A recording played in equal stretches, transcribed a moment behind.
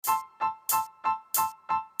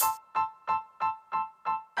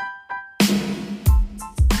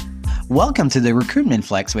Welcome to the Recruitment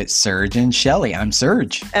Flex with Serge and Shelley. I'm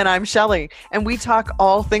Serge. And I'm Shelley. And we talk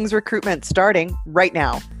all things recruitment starting right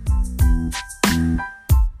now.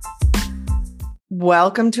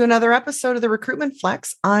 Welcome to another episode of the Recruitment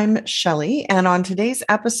Flex. I'm Shelley. And on today's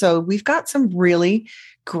episode, we've got some really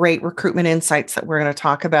great recruitment insights that we're going to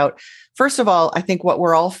talk about. First of all, I think what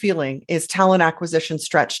we're all feeling is talent acquisition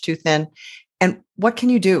stretched too thin. And what can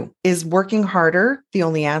you do? Is working harder the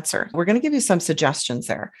only answer? We're going to give you some suggestions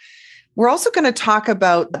there. We're also going to talk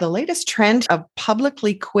about the latest trend of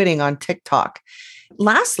publicly quitting on TikTok.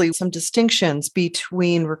 Lastly, some distinctions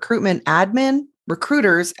between recruitment admin,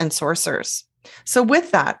 recruiters, and sourcers. So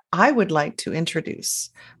with that, I would like to introduce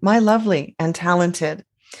my lovely and talented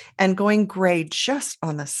and going gray just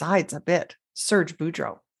on the sides a bit, Serge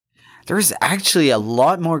Boudreau. There's actually a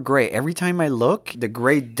lot more gray. Every time I look, the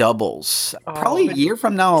gray doubles. Probably a year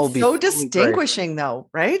from now, I'll be so distinguishing though,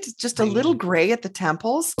 right? Just a little gray at the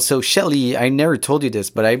temples. So Shelley, I never told you this,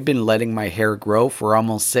 but I've been letting my hair grow for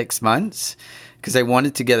almost 6 months because I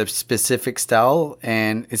wanted to get a specific style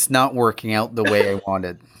and it's not working out the way I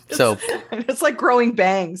wanted. So it's like growing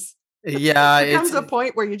bangs. Yeah. There comes a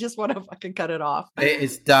point where you just want to fucking cut it off.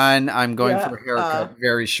 It's done. I'm going for a haircut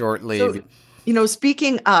very shortly. So,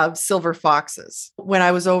 speaking of silver foxes, when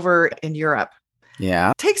I was over in Europe,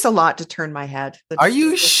 it takes a lot to turn my head. Are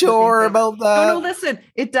you sure about that? No, listen,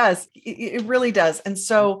 it does. It really does. And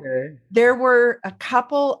so there were a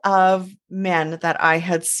couple of men that I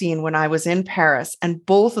had seen when I was in Paris, and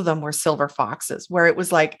both of them were silver foxes, where it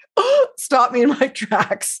was like, stop me in my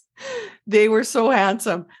tracks. They were so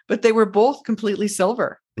handsome, but they were both completely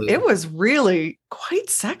silver. It was really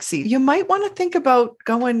quite sexy. You might want to think about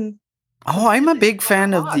going. Oh, I'm a big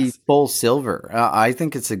fan of the full silver. I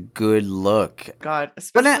think it's a good look. God,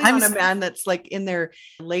 especially on a man that's like in their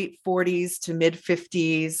late 40s to mid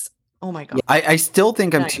 50s. Oh my God. I still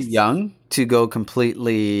think I'm too young to go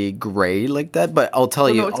completely gray like that, but I'll tell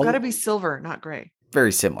you. No, it's got to be silver, not gray.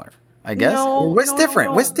 Very similar, I guess. What's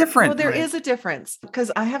different? What's different? No, there is a difference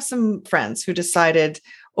because I have some friends who decided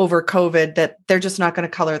over COVID that they're just not going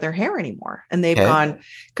to color their hair anymore. And they've gone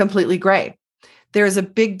completely gray. There's a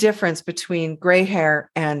big difference between gray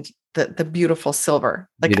hair and the beautiful silver.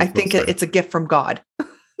 Like beautiful I think it's a gift from God.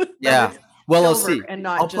 Yeah. Well, I'll see. And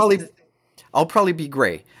not I'll probably be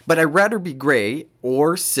gray, but I'd rather be gray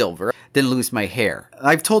or silver than lose my hair.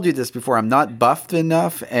 I've told you this before. I'm not buffed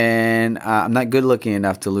enough and I'm not good looking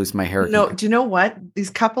enough to lose my hair. No, do you know what? These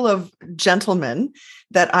couple of gentlemen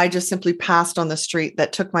that I just simply passed on the street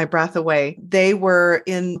that took my breath away, they were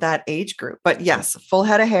in that age group. But yes, full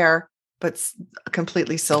head of hair, but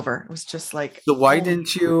completely silver. It was just like. So why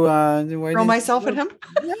didn't you throw myself at him?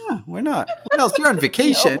 Yeah, why not? What else? You're on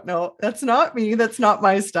vacation. No, that's not me. That's not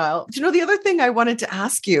my style. Do you know the other thing I wanted to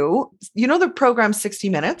ask you? You know the program 60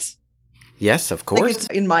 Minutes? Yes, of course.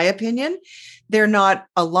 In my opinion, they're not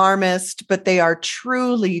alarmist, but they are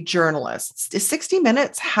truly journalists. 60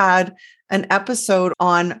 Minutes had an episode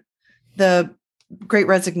on the Great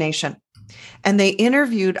Resignation. And they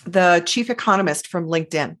interviewed the chief economist from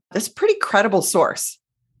LinkedIn, this pretty credible source,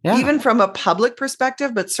 even from a public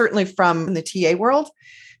perspective, but certainly from the TA world,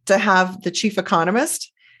 to have the chief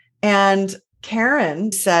economist. And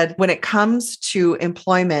Karen said, when it comes to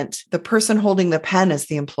employment, the person holding the pen is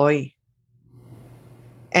the employee.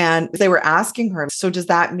 And they were asking her, so does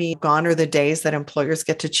that mean gone are the days that employers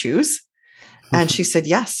get to choose? And she said,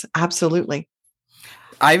 yes, absolutely.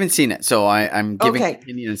 I haven't seen it, so I'm giving an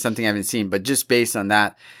opinion on something I haven't seen. But just based on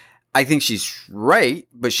that, I think she's right,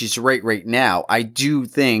 but she's right now. I do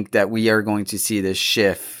think that we are going to see this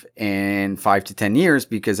shift in 5 to 10 years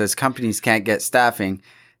because as companies can't get staffing,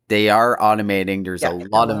 they are automating. There's a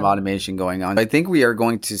lot of automation going on. I think we are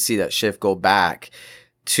going to see that shift go back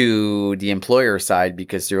to the employer side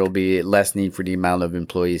because there will be less need for the amount of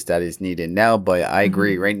employees that is needed now. But I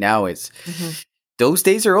agree. Right now, it's... Those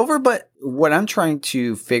days are over, but what I'm trying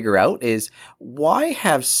to figure out is why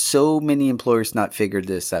have so many employers not figured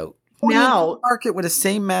this out? Now, market with the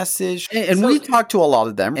same message, and we talk to a lot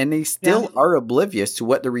of them, and they still are oblivious to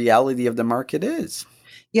what the reality of the market is.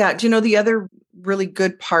 Yeah. Do you know the other really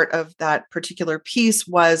good part of that particular piece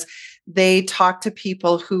was they talked to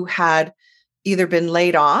people who had either been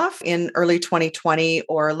laid off in early 2020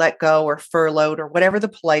 or let go or furloughed or whatever the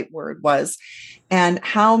polite word was, and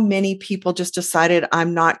how many people just decided,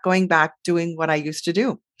 I'm not going back doing what I used to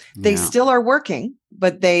do. They still are working,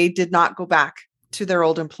 but they did not go back to their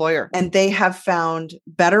old employer, and they have found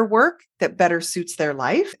better work that better suits their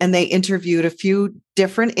life. And they interviewed a few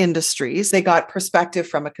different industries. They got perspective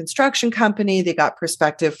from a construction company. They got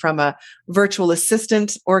perspective from a virtual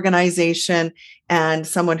assistant organization, and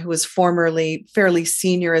someone who was formerly fairly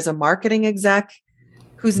senior as a marketing exec,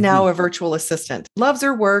 who's now a virtual assistant, loves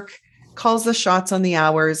her work, calls the shots on the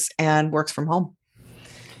hours, and works from home.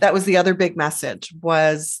 That was the other big message,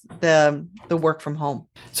 was the work from home.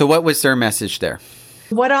 So what was their message there?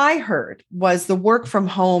 What I heard was the work from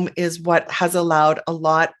home is what has allowed a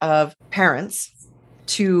lot of parents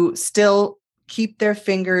to still keep their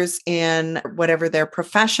fingers in whatever their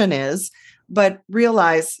profession is, but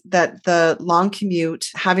realize that the long commute,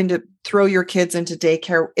 having to throw your kids into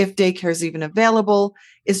daycare, if daycare is even available,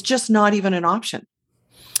 is just not even an option.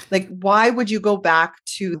 Like, why would you go back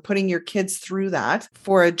to putting your kids through that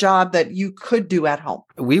for a job that you could do at home?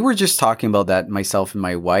 We were just talking about that, myself and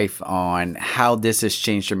my wife, on how this has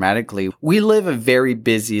changed dramatically. We live a very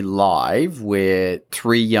busy life with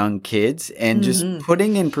 3 young kids, and just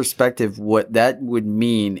putting in perspective what that would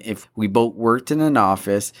mean if we both worked in an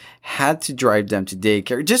office, had to drive them to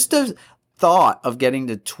daycare. Just the thought of getting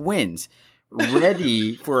the twins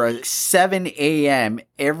ready for a 7 a.m.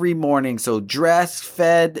 every morning. So dressed,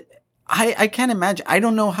 fed. I can't imagine. I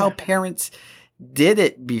don't know how parents did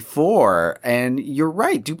it before. And you're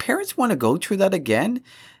right. Do parents want to go through that again?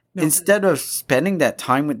 No. Instead of spending that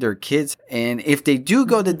time with their kids? And if they do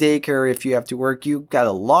go to daycare, if you have to work, you've got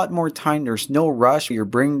a lot more time. There's no rush. You're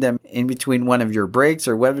bringing them in between one of your breaks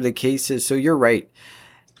or whatever the case is. So you're right.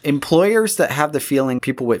 Employers that have the feeling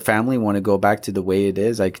people with family want to go back to the way it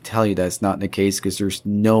is, I can tell you that's not the case, because there's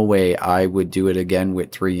no way I would do it again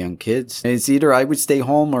with 3 young kids. It's either I would stay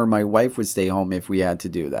home or my wife would stay home if we had to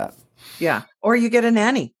do that. Yeah. Or you get a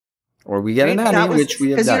nanny. Or we get a nanny, which we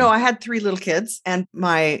have done. Because, I had 3 little kids, and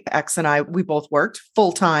my ex and I, we both worked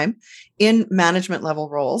full time in management level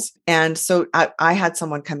roles. And so I had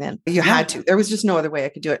someone come in. You had to. There was just no other way I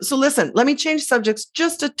could do it. So listen, let me change subjects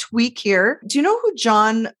just a tweak here. Do you know who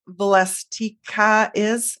John Valestica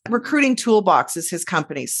is? Recruiting Toolbox is his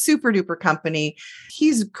company, super duper company.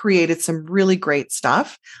 He's created some really great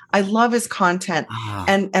stuff. I love his content.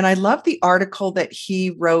 And I love the article that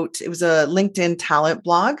he wrote. It was a LinkedIn talent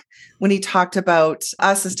blog when he talked about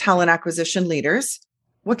us as talent acquisition leaders.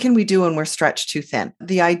 What can we do when we're stretched too thin?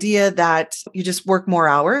 The idea that you just work more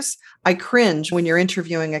hours. I cringe when you're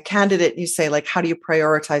interviewing a candidate and you say, like, how do you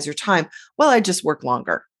prioritize your time? Well, I just work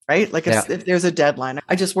longer, right? Like if there's a deadline,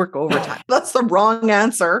 I just work overtime. That's the wrong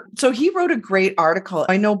answer. So he wrote a great article.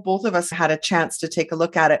 I know both of us had a chance to take a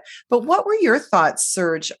look at it, but what were your thoughts,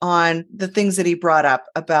 Serge, on the things that he brought up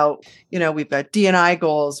about, we've got D&I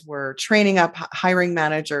goals, we're training up hiring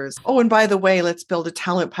managers. Oh, and by the way, let's build a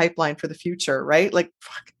talent pipeline for the future, right? Like,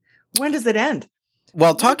 fuck, when does it end?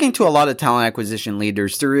 Well, talking to a lot of talent acquisition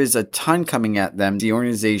leaders, there is a ton coming at them. The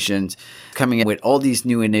organizations coming in with all these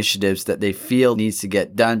new initiatives that they feel needs to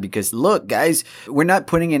get done because, look, guys, we're not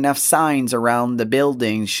putting enough signs around the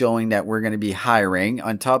building showing that we're going to be hiring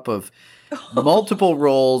on top of multiple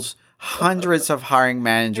roles, hundreds of hiring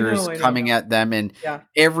managers coming at them, and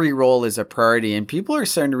every role is a priority. And people are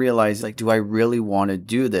starting to realize, like, do I really want to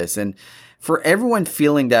do this? And for everyone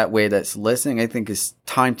feeling that way that's listening, I think it's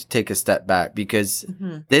time to take a step back because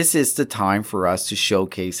this is the time for us to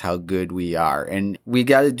showcase how good we are. And we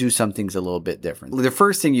got to do some things a little bit different. The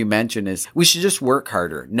first thing you mentioned is we should just work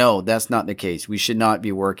harder. No, that's not the case. We should not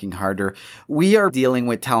be working harder. We are dealing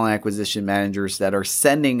with talent acquisition managers that are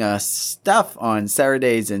sending us stuff on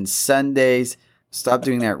Saturdays and Sundays. Stop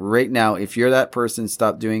doing that right now. If you're that person,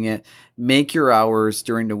 stop doing it. Make your hours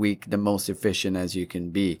during the week the most efficient as you can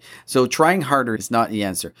be. So trying harder is not the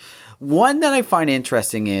answer. One that I find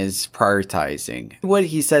interesting is prioritizing. What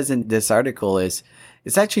he says in this article is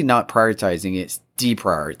it's actually not prioritizing, it's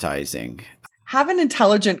deprioritizing. Have an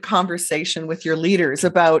intelligent conversation with your leaders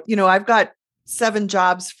about, I've got 7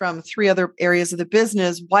 jobs from 3 other areas of the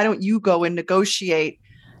business. Why don't you go and negotiate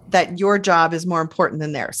that your job is more important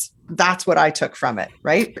than theirs? That's what I took from it,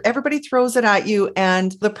 right? Everybody throws it at you.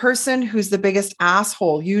 And the person who's the biggest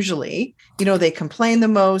asshole, usually, they complain the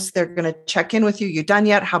most. They're going to check in with you. You done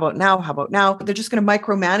yet? How about now? How about now? They're just going to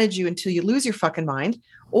micromanage you until you lose your fucking mind,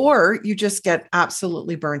 or you just get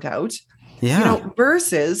absolutely burnt out.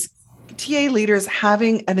 Versus TA leaders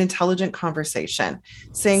having an intelligent conversation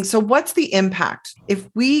saying, so what's the impact? If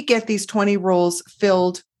we get these 20 roles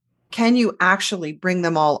filled, can you actually bring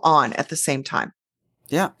them all on at the same time?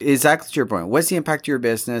 Yeah, exactly to your point. What's the impact to your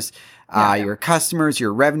business, your customers,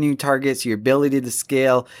 your revenue targets, your ability to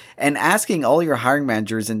scale, and asking all your hiring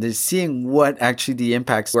managers and just seeing what actually the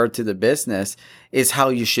impacts were to the business is how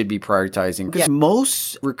you should be prioritizing. Because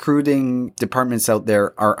most recruiting departments out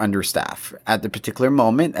there are understaffed at the particular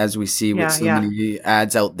moment, as we see with so many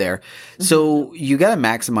ads out there. Mm-hmm. So you got to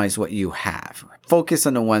maximize what you have. Focus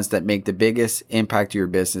on the ones that make the biggest impact to your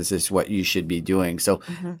business is what you should be doing. So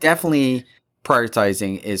definitely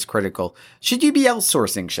prioritizing is critical. Should you be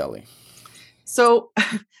outsourcing, Shelley? So,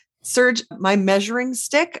 Serge, my measuring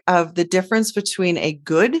stick of the difference between a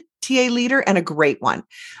good TA leader and a great one.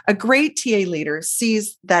 A great TA leader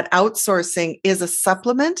sees that outsourcing is a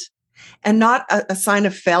supplement and not a sign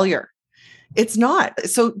of failure. It's not.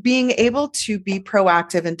 So being able to be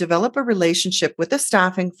proactive and develop a relationship with a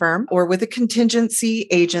staffing firm or with a contingency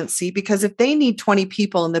agency, because if they need 20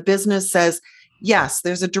 people and the business says, yes,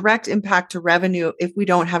 there's a direct impact to revenue if we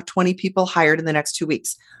don't have 20 people hired in the next 2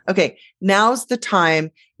 weeks. Okay, now's the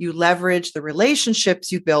time you leverage the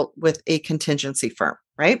relationships you built with a contingency firm,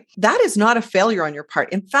 right? That is not a failure on your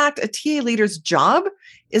part. In fact, a TA leader's job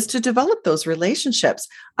is to develop those relationships.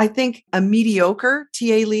 I think a mediocre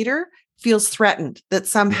TA leader feels threatened that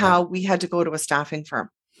somehow we had to go to a staffing firm.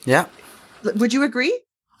 Yeah. Would you agree?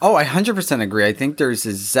 Oh, I 100% agree. I think there's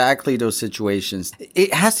exactly those situations.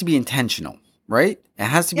 It has to be intentional, right? It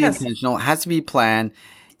has to be intentional. It has to be planned.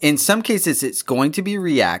 In some cases, it's going to be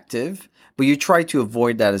reactive, but you try to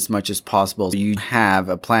avoid that as much as possible. You have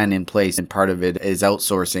a plan in place, and part of it is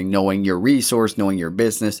outsourcing, knowing your resource, knowing your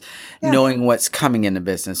business, knowing what's coming in the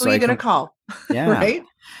business. Who are you going to call? Yeah. Right?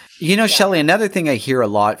 You know, Shelley, another thing I hear a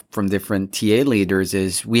lot from different TA leaders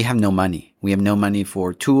is we have no money. We have no money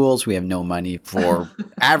for tools. We have no money for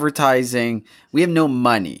advertising. We have no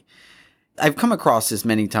money. I've come across this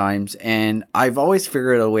many times, and I've always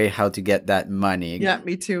figured out a way how to get that money. Yeah,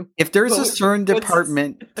 me too. If there's a certain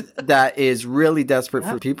department that is really desperate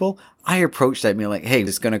for people, I approach that and be like, hey,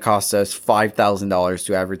 it's going to cost us $5,000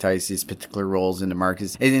 to advertise these particular roles in the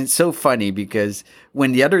markets. And it's so funny because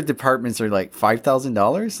when the other departments are like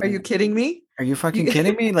 $5,000. Are you kidding me? Are you fucking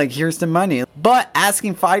kidding me? Like, here's the money. But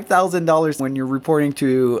asking $5,000 when you're reporting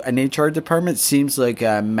to an HR department seems like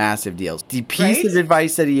a massive deal. The piece of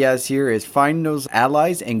advice that he has here is find those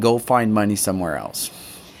allies and go find money somewhere else.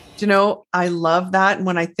 You know, I love that. And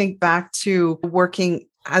when I think back to working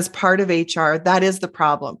as part of HR, that is the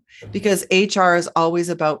problem, because HR is always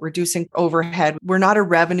about reducing overhead. We're not a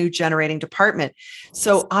revenue generating department.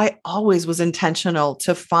 So I always was intentional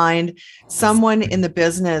to find someone in the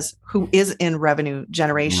business who is in revenue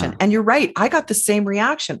generation. And you're right. I got the same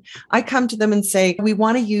reaction. I come to them and say, we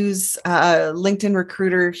want to use LinkedIn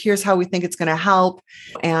Recruiter. Here's how we think it's going to help.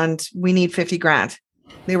 And we need 50 grand.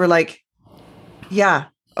 They were like, yeah,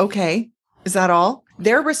 okay. Is that all?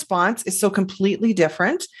 Their response is so completely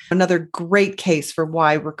different. Another great case for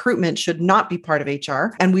why recruitment should not be part of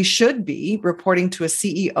HR, and we should be reporting to a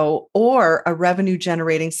CEO or a revenue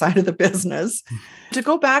generating side of the business. To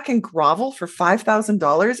go back and grovel for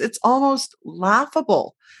 $5,000, it's almost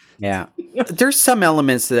laughable. Yeah. There's some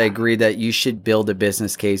elements that I agree that you should build a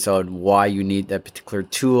business case on why you need that particular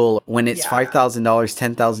tool. When it's $5,000,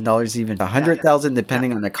 $10,000, even $100,000,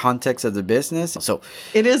 depending on the context of the business. So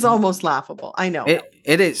it is almost laughable. I know.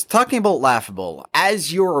 It is. Talking about laughable,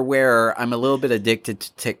 as you're aware, I'm a little bit addicted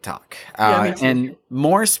to TikTok. And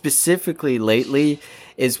more specifically lately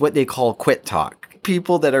is what they call Quit Tok.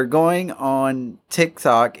 People that are going on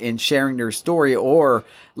TikTok and sharing their story or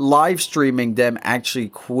live streaming them actually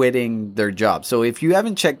quitting their job. So if you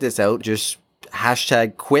haven't checked this out, just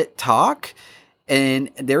hashtag Quit Tok.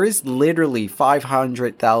 And there is literally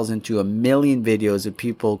 500,000 to 1 million videos of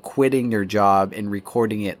people quitting their job and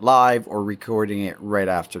recording it live or recording it right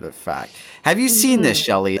after the fact. Have you seen this,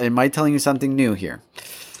 Shelley? Am I telling you something new here?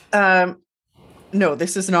 No,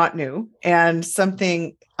 this is not new. And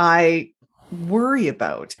something I worry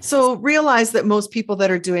about. So realize that most people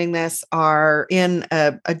that are doing this are in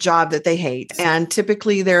a job that they hate. And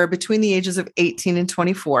typically they're between the ages of 18 and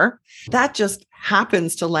 24. That just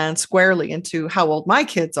happens to land squarely into how old my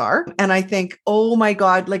kids are. And I think, oh my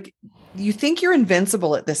God, like you think you're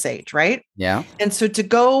invincible at this age, right? Yeah. And so to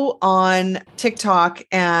go on TikTok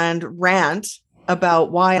and rant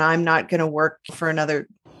about why I'm not going to work for another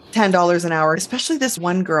 $10 an hour, especially this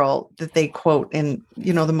one girl that they quote in,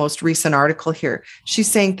 the most recent article here.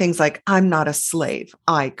 She's saying things like, I'm not a slave,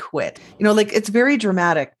 I quit. Like it's very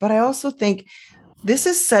dramatic, but I also think this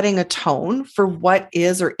is setting a tone for what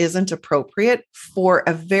is or isn't appropriate for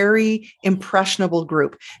a very impressionable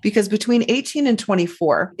group. Because between 18 and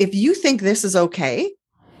 24, if you think this is okay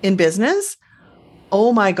in business,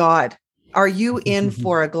 oh my God, Are you in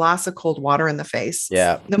for a glass of cold water in the face?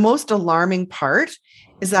 Yeah. The most alarming part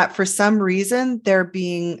is that for some reason, they're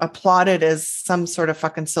being applauded as some sort of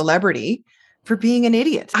fucking celebrity for being an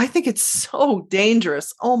idiot. I think it's so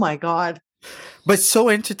dangerous. Oh my God. But so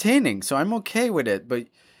entertaining. So I'm okay with it. But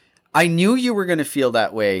I knew you were going to feel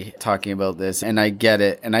that way talking about this, and I get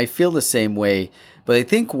it. And I feel the same way. But I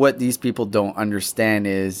think what these people don't understand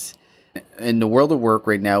is in the world of work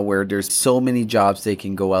right now, where there's so many jobs they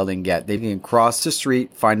can go out and get, they can cross the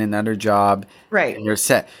street, find another job, right, and they're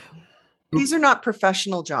set. These are not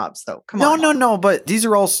professional jobs, though. Come on. No. But these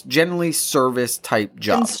are all generally service type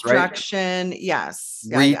jobs. Construction, right? Yes.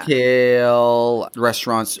 Retail,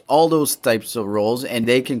 restaurants, all those types of roles. And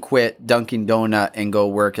they can quit Dunkin' Donut and go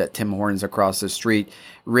work at Tim Hortons across the street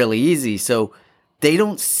really easy. So they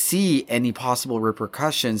don't see any possible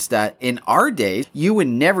repercussions that in our day, you would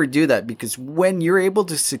never do that, because when you're able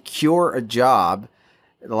to secure a job,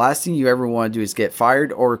 the last thing you ever want to do is get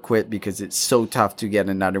fired or quit, because it's so tough to get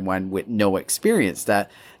another one with no experience.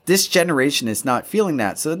 That this generation is not feeling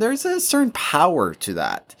that. So there's a certain power to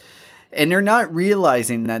that. And they're not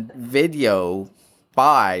realizing that video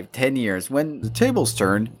 5-10 years, when the tables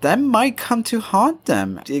turn, that might come to haunt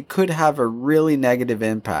them. It could have a really negative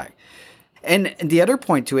impact. And the other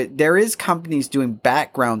point to it, there is companies doing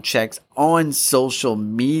background checks on social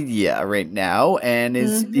media right now, and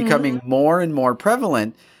is becoming more and more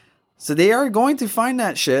prevalent. So they are going to find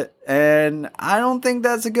that shit. And I don't think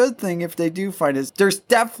that's a good thing if they do find it. There's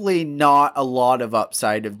definitely not a lot of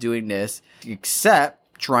upside of doing this,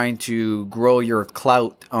 except trying to grow your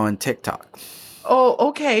clout on TikTok. Oh,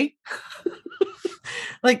 okay.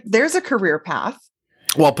 Like there's a career path.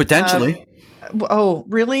 Well, potentially. Oh,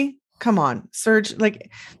 really? Come on, Serge, like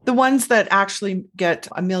the ones that actually get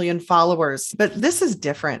 1 million followers, but this is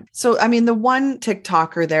different. So, I mean, the one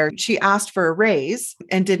TikToker there, she asked for a raise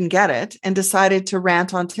and didn't get it and decided to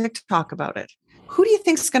rant on TikTok about it. Who do you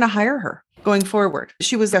think is going to hire her going forward?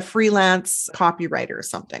 She was a freelance copywriter or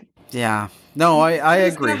something. Yeah, no, I agree.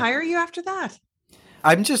 Who's going to hire you after that?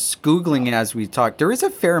 I'm just Googling as we talk. There is a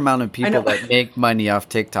fair amount of people that make money off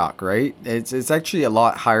TikTok, right? It's actually a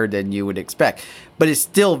lot higher than you would expect, but it's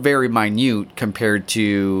still very minute compared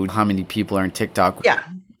to how many people are in TikTok. Yeah.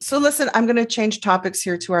 So listen, I'm going to change topics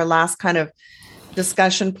here to our last kind of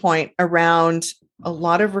discussion point around a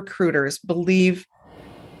lot of recruiters believe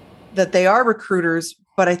that they are recruiters,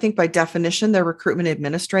 but I think by definition, they're recruitment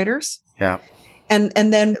administrators. Yeah. And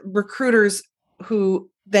then recruiters who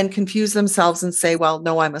then confuse themselves and say, well,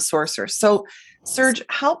 no, I'm a sourcer. So Serge,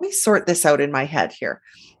 help me sort this out in my head here.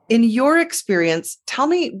 In your experience, tell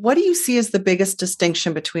me, what do you see as the biggest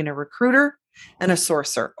distinction between a recruiter and a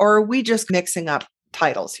sourcer? Or are we just mixing up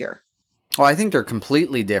titles here? Well, I think they're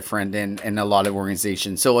completely different in a lot of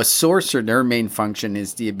organizations. So a sourcer, their main function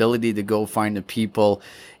is the ability to go find the people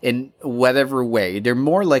in whatever way. They're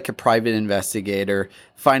more like a private investigator,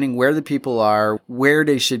 finding where the people are, where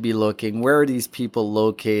they should be looking, where are these people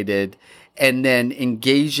located, and then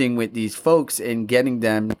engaging with these folks and getting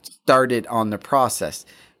them started on the process.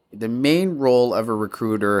 The main role of a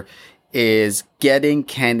recruiter is getting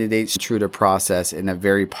candidates through the process in a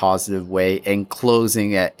very positive way and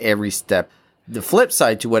closing at every step. The flip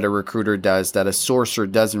side to what a recruiter does that a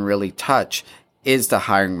sourcer doesn't really touch is the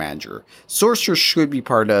hiring manager. Sourcers should be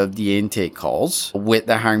part of the intake calls with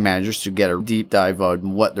the hiring managers to get a deep dive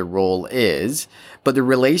on what the role is, but the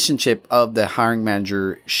relationship of the hiring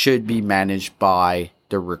manager should be managed by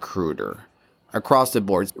the recruiter. Across the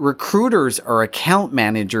board, recruiters are account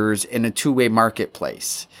managers in a two-way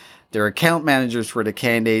marketplace. They're account managers for the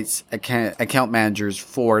candidates, account managers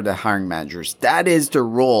for the hiring managers. That is the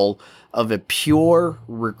role of a pure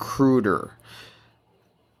recruiter.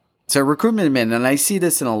 So recruitment admin, and I see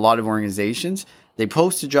this in a lot of organizations, they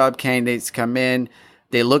post a job, candidates come in,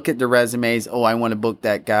 they look at the resumes, oh, I want to book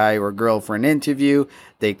that guy or girl for an interview.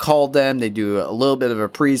 They call them, they do a little bit of a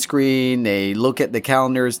pre-screen, they look at the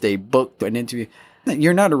calendars, they book an interview.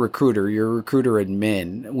 You're not a recruiter, you're a recruiter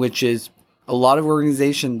admin, which is a lot of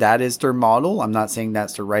organizations, that is their model. I'm not saying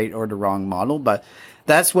that's the right or the wrong model, but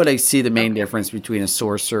that's what I see the main difference between a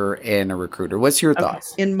sourcer and a recruiter. What's your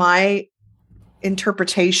thoughts? In my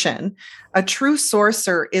interpretation, a true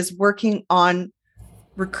sourcer is working on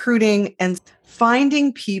recruiting and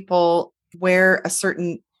finding people where a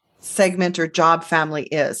certain segment or job family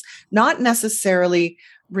is, not necessarily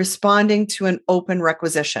responding to an open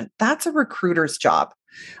requisition. That's a recruiter's job.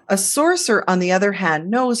 A sourcer, on the other hand,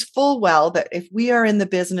 knows full well that if we are in the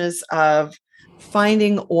business of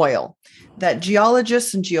finding oil, that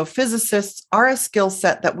geologists and geophysicists are a skill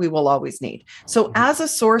set that we will always need. So as a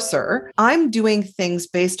sourcer, I'm doing things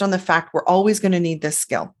based on the fact we're always going to need this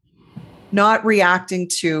skill. not reacting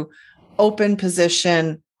to open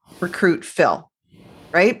position, recruit, fill.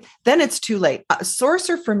 Right? Then it's too late. A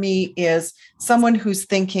sourcer for me is someone who's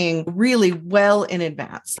thinking really well in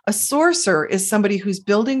advance. A sourcer is somebody who's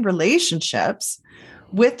building relationships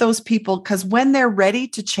with those people because when they're ready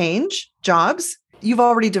to change jobs, you've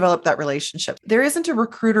already developed that relationship. There isn't a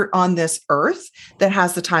recruiter on this earth that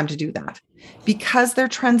has the time to do that because they're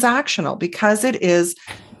transactional, because it is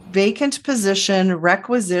vacant position,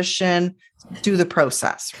 requisition, do the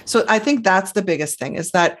process. So I think that's the biggest thing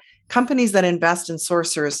is that companies that invest in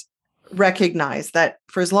sourcers recognize that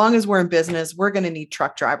for as long as we're in business, we're going to need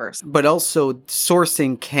truck drivers. But also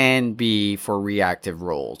sourcing can be for reactive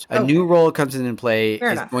roles. A new role comes in play.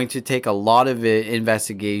 It's going to take a lot of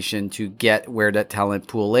investigation to get where that talent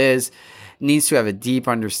pool is. Needs to have a deep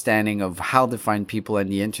understanding of how to find people on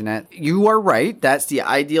the internet. You are right. That's the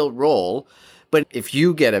ideal role. But if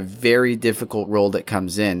you get a very difficult role that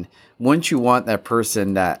comes in, wouldn't you want that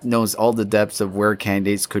person that knows all the depths of where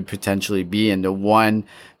candidates could potentially be and the one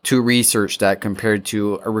to research that compared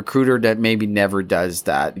to a recruiter that maybe never does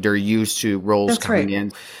that? They're used to roles coming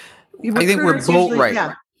in. I think we're both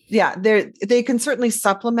right. Yeah. They can certainly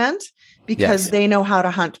supplement because they know how to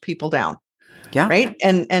hunt people down. Yeah. Right.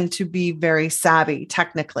 And to be very savvy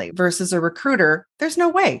technically versus a recruiter, there's no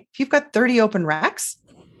way. If you've got 30 open recs,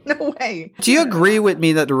 no way. Do you agree with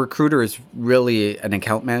me that the recruiter is really an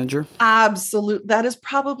account manager? Absolutely. That is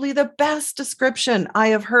probably the best description I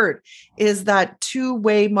have heard is that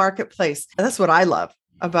two-way marketplace. That's what I love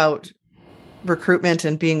about recruitment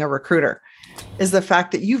and being a recruiter is the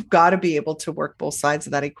fact that you've got to be able to work both sides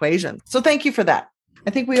of that equation. So thank you for that. I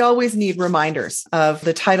think we always need reminders of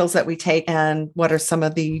the titles that we take and what are some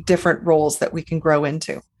of the different roles that we can grow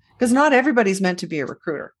into because not everybody's meant to be a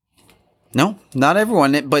recruiter. No, not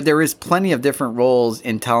everyone, but there is plenty of different roles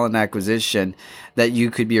in talent acquisition that you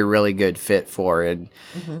could be a really good fit for. And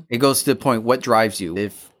it goes to the point, what drives you?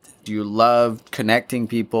 If you love connecting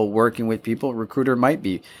people, working with people, recruiter might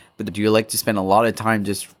be. But do you like to spend a lot of time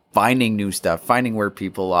just finding new stuff, finding where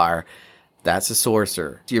people are? That's a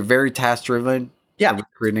sourcer. You're very task driven. Yeah. A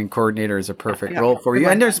recruiting coordinator is a perfect role for you.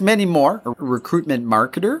 And there's many more. A recruitment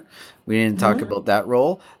marketer. We didn't talk about that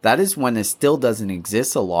role. That is one that still doesn't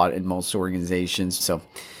exist a lot in most organizations. So,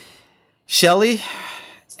 Shelley,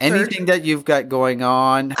 anything that you've got going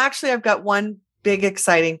on? Actually, I've got one big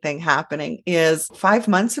exciting thing happening is 5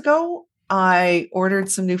 months ago, I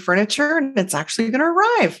ordered some new furniture and it's actually going to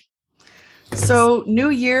arrive. So new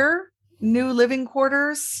year, new living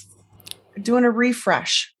quarters, doing a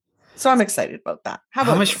refresh. So I'm excited about that.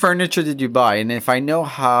 How much furniture did you buy? And if I know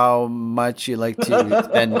how much you like to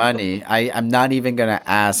spend money, I'm not even going to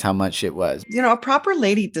ask how much it was. You know, a proper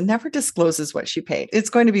lady never discloses what she paid. It's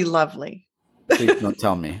going to be lovely. Please don't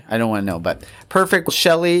tell me. I don't want to know. But perfect. Well,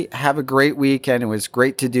 Shelley, have a great weekend. It was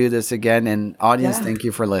great to do this again. And audience, thank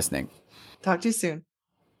you for listening. Talk to you soon.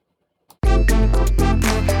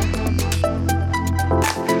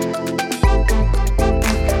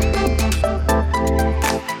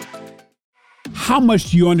 How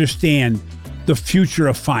much do you understand the future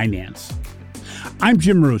of finance? I'm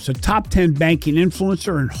Jim Roos, a top 10 banking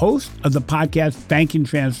influencer and host of the podcast Banking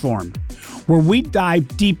Transformed, where we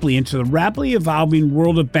dive deeply into the rapidly evolving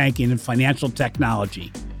world of banking and financial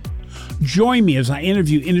technology. Join me as I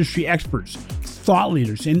interview industry experts, thought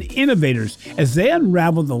leaders, and innovators as they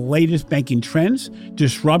unravel the latest banking trends,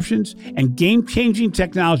 disruptions, and game-changing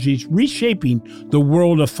technologies reshaping the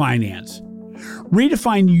world of finance.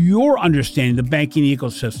 Redefine your understanding of the banking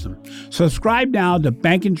ecosystem. Subscribe now to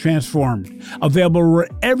Banking Transformed, available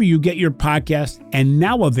wherever you get your podcast and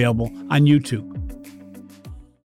now available on YouTube.